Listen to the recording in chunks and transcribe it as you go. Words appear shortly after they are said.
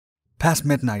Past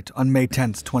midnight on May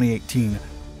 10, 2018,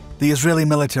 the Israeli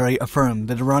military affirmed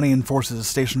that Iranian forces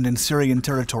stationed in Syrian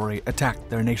territory attacked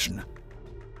their nation.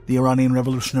 The Iranian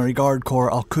Revolutionary Guard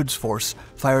Corps al-Quds force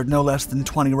fired no less than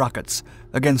 20 rockets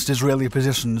against Israeli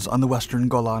positions on the Western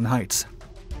Golan Heights.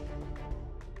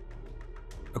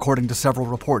 According to several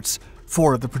reports,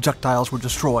 4 of the projectiles were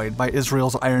destroyed by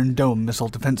Israel's Iron Dome missile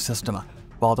defense system,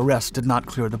 while the rest did not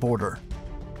clear the border.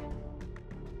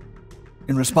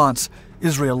 In response,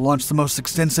 Israel launched the most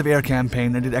extensive air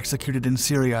campaign it had executed in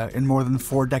Syria in more than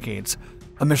 4 decades,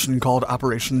 a mission called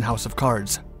Operation House of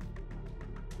Cards.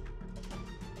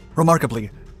 Remarkably,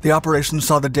 the operation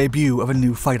saw the debut of a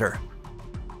new fighter.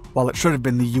 While it should have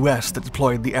been the US that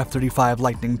deployed the F-35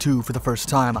 Lightning II for the first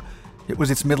time, it was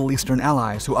its Middle Eastern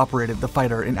allies who operated the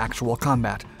fighter in actual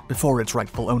combat before its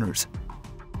rightful owners.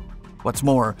 What's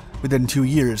more, within 2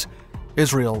 years,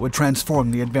 Israel would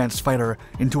transform the advanced fighter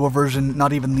into a version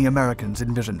not even the Americans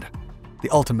envisioned, the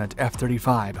ultimate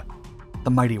F-35, the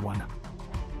mighty one.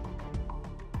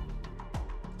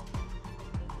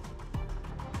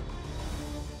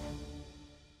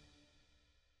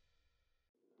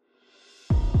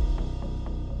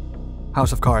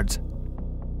 House of Cards.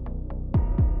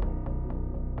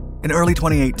 In early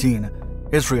 2018,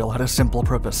 Israel had a simple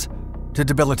purpose: to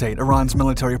debilitate Iran's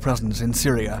military presence in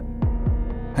Syria.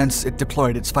 Hence, it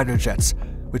deployed its fighter jets,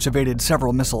 which evaded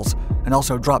several missiles and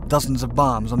also dropped dozens of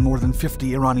bombs on more than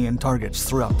 50 Iranian targets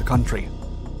throughout the country.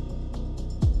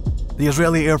 The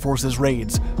Israeli Air Force's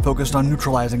raids focused on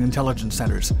neutralizing intelligence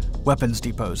centers, weapons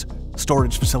depots,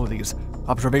 storage facilities,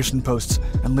 observation posts,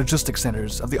 and logistics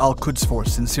centers of the al-Quds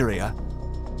force in Syria.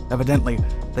 Evidently,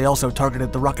 they also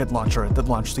targeted the rocket launcher that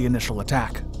launched the initial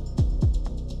attack.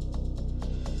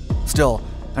 Still,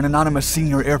 an anonymous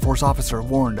senior Air Force officer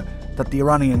warned that the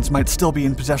Iranians might still be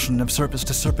in possession of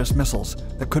surface-to-surface missiles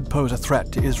that could pose a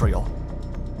threat to Israel.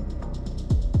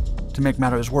 To make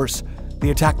matters worse,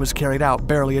 the attack was carried out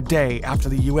barely a day after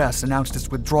the US announced its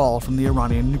withdrawal from the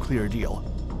Iranian nuclear deal.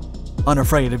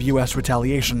 Unafraid of US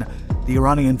retaliation, the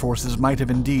Iranian forces might have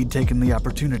indeed taken the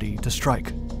opportunity to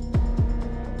strike.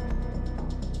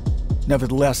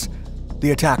 Nevertheless,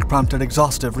 the attack prompted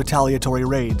exhaustive retaliatory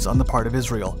raids on the part of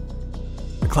Israel.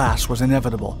 The clash was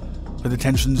inevitable, for the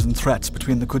tensions and threats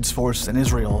between the Quds force and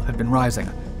Israel had been rising,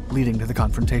 leading to the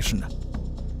confrontation.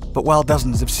 But while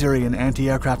dozens of Syrian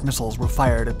anti-aircraft missiles were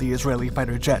fired at the Israeli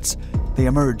fighter jets, they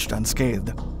emerged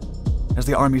unscathed. As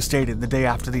the army stated the day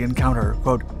after the encounter,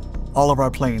 quote, "All of our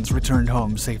planes returned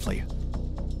home safely."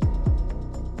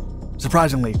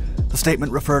 Surprisingly, the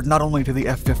statement referred not only to the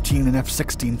F-15 and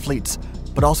F-16 fleets,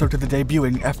 but also to the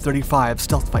debuting F-35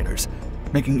 stealth fighters,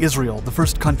 making Israel the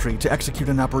first country to execute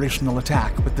an operational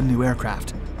attack with the new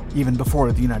aircraft, even before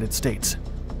the United States.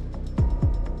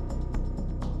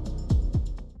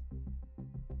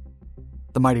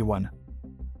 The mighty one.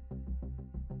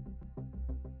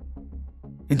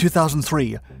 In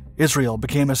 2003, Israel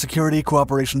became a security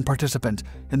cooperation participant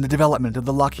in the development of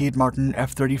the Lockheed Martin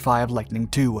F-35 Lightning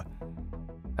II.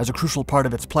 As a crucial part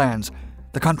of its plans,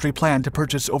 the country planned to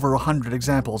purchase over 100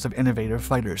 examples of innovative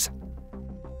fighters.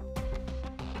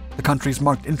 The country's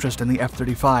marked interest in the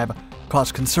F-35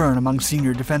 caused concern among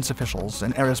senior defense officials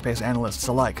and aerospace analysts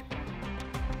alike.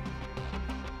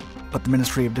 But the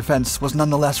Ministry of Defense was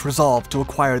nonetheless resolved to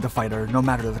acquire the fighter no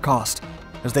matter the cost,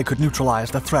 as they could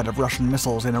neutralize the threat of Russian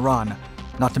missiles in Iran,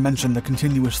 not to mention the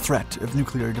continuous threat of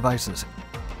nuclear devices.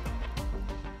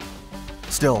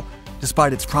 Still,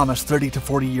 despite its promised 30 to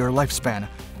 40-year lifespan,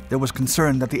 there was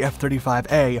concern that the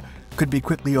F-35A could be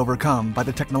quickly overcome by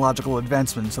the technological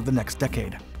advancements of the next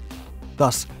decade.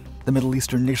 Thus, the Middle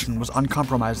Eastern nation was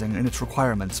uncompromising in its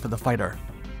requirements for the fighter.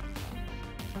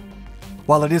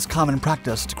 While it is common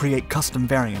practice to create custom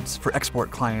variants for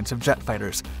export clients of jet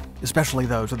fighters, especially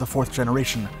those of the 4th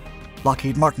generation,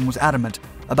 Lockheed Martin was adamant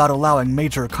about allowing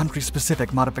major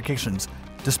country-specific modifications,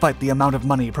 despite the amount of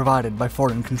money provided by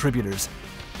foreign contributors.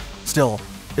 Still,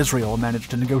 Israel managed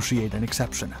to negotiate an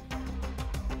exception.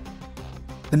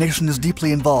 The nation is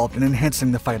deeply involved in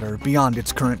enhancing the fighter beyond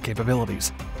its current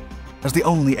capabilities. As the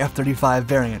only F-35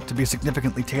 variant to be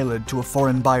significantly tailored to a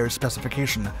foreign buyer's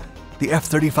specification, the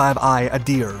F-35I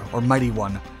Adir, or Mighty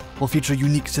One, will feature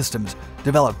unique systems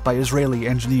developed by Israeli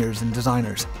engineers and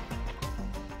designers.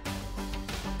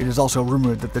 It is also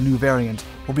rumored that the new variant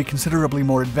will be considerably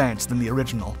more advanced than the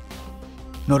original.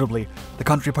 Notably, the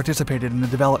country participated in the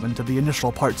development of the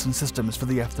initial parts and systems for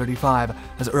the F-35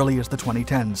 as early as the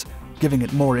 2010s, giving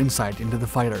it more insight into the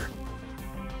fighter.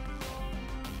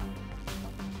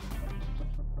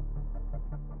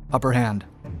 Upper hand.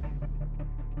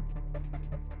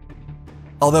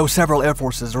 Although several air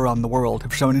forces around the world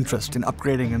have shown interest in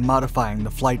upgrading and modifying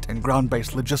the flight and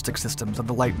ground-based logistics systems of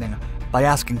the Lightning by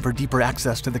asking for deeper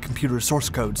access to the computer source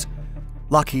codes,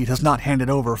 Lockheed has not handed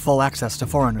over full access to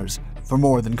foreigners for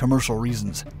more than commercial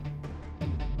reasons.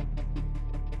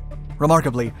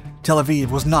 Remarkably, Tel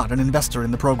Aviv was not an investor in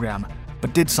the program,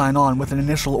 but did sign on with an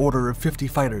initial order of 50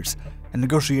 fighters and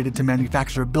negotiated to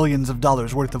manufacture billions of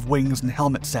dollars worth of wings and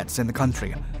helmet sets in the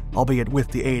country, albeit with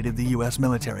the aid of the US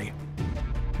military.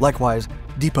 Likewise,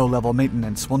 depot-level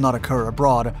maintenance will not occur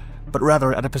abroad, but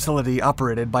rather at a facility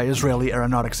operated by Israeli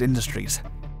Aeronautics Industries.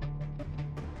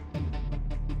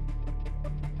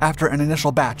 After an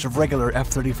initial batch of regular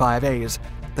F-35As,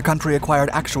 the country acquired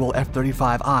actual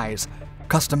F-35Is,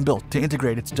 custom-built to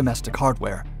integrate its domestic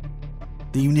hardware.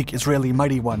 The unique Israeli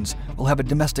Mighty Ones will have a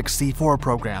domestic C-4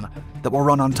 program that will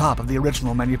run on top of the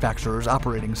original manufacturer's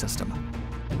operating system.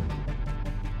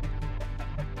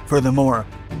 Furthermore,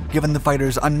 given the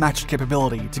fighter's unmatched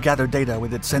capability to gather data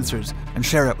with its sensors and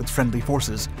share it with friendly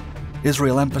forces,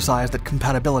 Israel emphasized that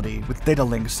compatibility with data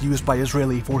links used by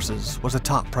Israeli forces was a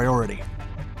top priority.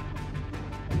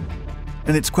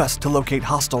 In its quest to locate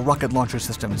hostile rocket launcher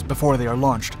systems before they are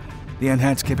launched, the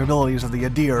enhanced capabilities of the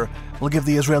Adir will give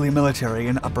the Israeli military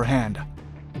an upper hand.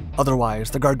 Otherwise,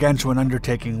 the gargantuan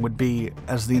undertaking would be,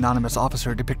 as the anonymous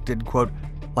officer depicted, quote,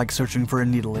 like searching for a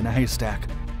needle in a haystack.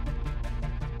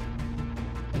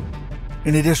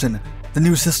 In addition, the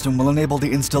new system will enable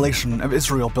the installation of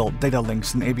Israel-built data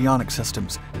links and avionics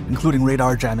systems, including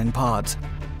radar jamming pods.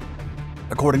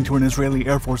 According to an Israeli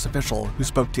Air Force official who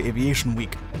spoke to Aviation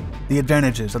Week, the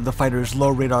advantages of the fighter's low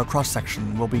radar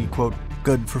cross-section will be, quote,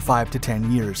 good for 5 to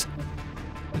 10 years.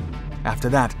 After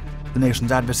that, the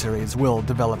nation's adversaries will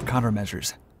develop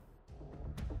countermeasures.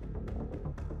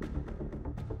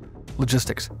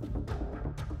 Logistics.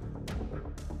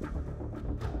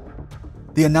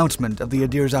 The announcement of the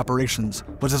Adir's operations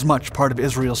was as much part of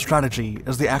Israel's strategy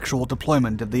as the actual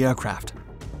deployment of the aircraft.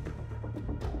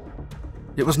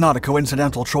 It was not a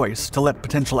coincidental choice to let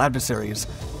potential adversaries,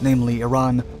 namely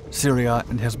Iran, Syria,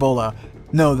 and Hezbollah,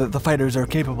 know that the fighters are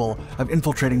capable of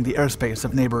infiltrating the airspace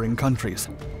of neighboring countries.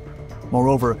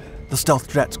 Moreover, the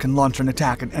stealth jets can launch an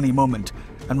attack at any moment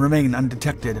and remain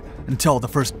undetected until the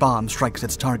first bomb strikes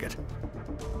its target.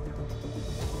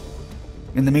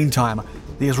 In the meantime,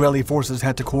 the Israeli forces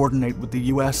had to coordinate with the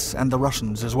US and the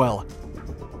Russians as well.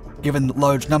 Given that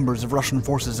large numbers of Russian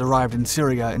forces arrived in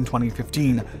Syria in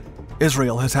 2015,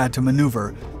 Israel has had to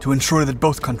maneuver to ensure that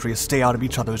both countries stay out of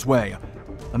each other's way,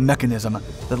 a mechanism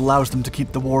that allows them to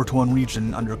keep the war-torn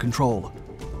region under control.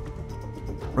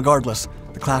 Regardless,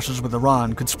 the clashes with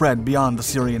Iran could spread beyond the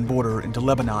Syrian border into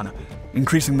Lebanon,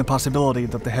 increasing the possibility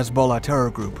that the Hezbollah terror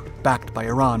group, backed by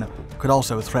Iran, could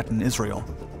also threaten Israel.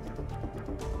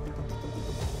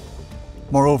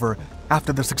 Moreover,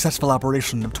 after the successful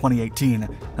operation of 2018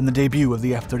 and the debut of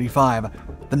the F-35,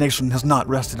 the nation has not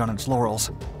rested on its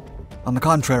laurels. On the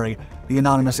contrary, the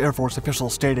anonymous Air Force official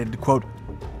stated, quote,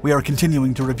 "We are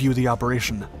continuing to review the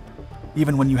operation.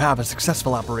 Even when you have a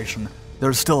successful operation, there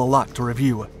is still a lot to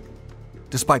review.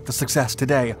 Despite the success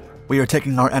today, we are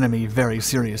taking our enemy very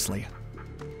seriously."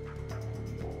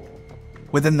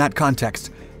 Within that context,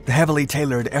 the heavily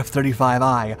tailored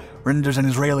F-35I renders an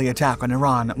Israeli attack on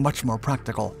Iran much more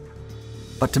practical.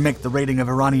 But to make the raiding of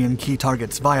Iranian key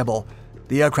targets viable,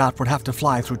 the aircraft would have to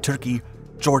fly through Turkey,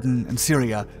 Jordan, and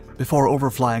Syria before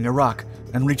overflying Iraq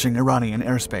and reaching Iranian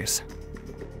airspace.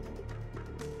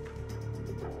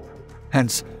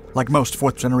 Hence, like most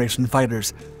fourth-generation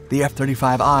fighters, the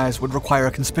F-35Is would require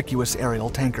conspicuous aerial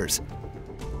tankers.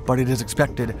 But it is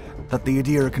expected that the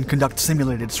Adir can conduct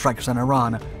simulated strikes on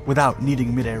Iran without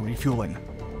needing mid-air refueling.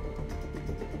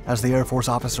 As the Air Force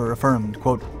officer affirmed,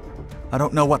 quote, "I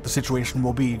don't know what the situation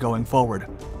will be going forward,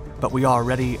 but we are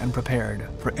ready and prepared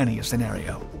for any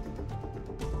scenario."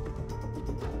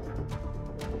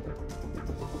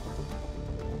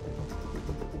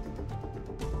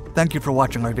 Thank you for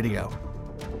watching our video.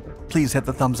 Please hit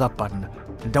the thumbs up button,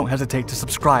 and don't hesitate to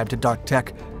subscribe to Dark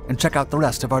Tech and check out the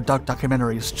rest of our Dark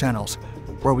Documentaries channels,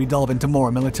 where we delve into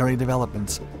more military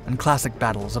developments and classic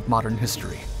battles of modern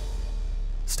history.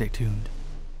 Stay tuned.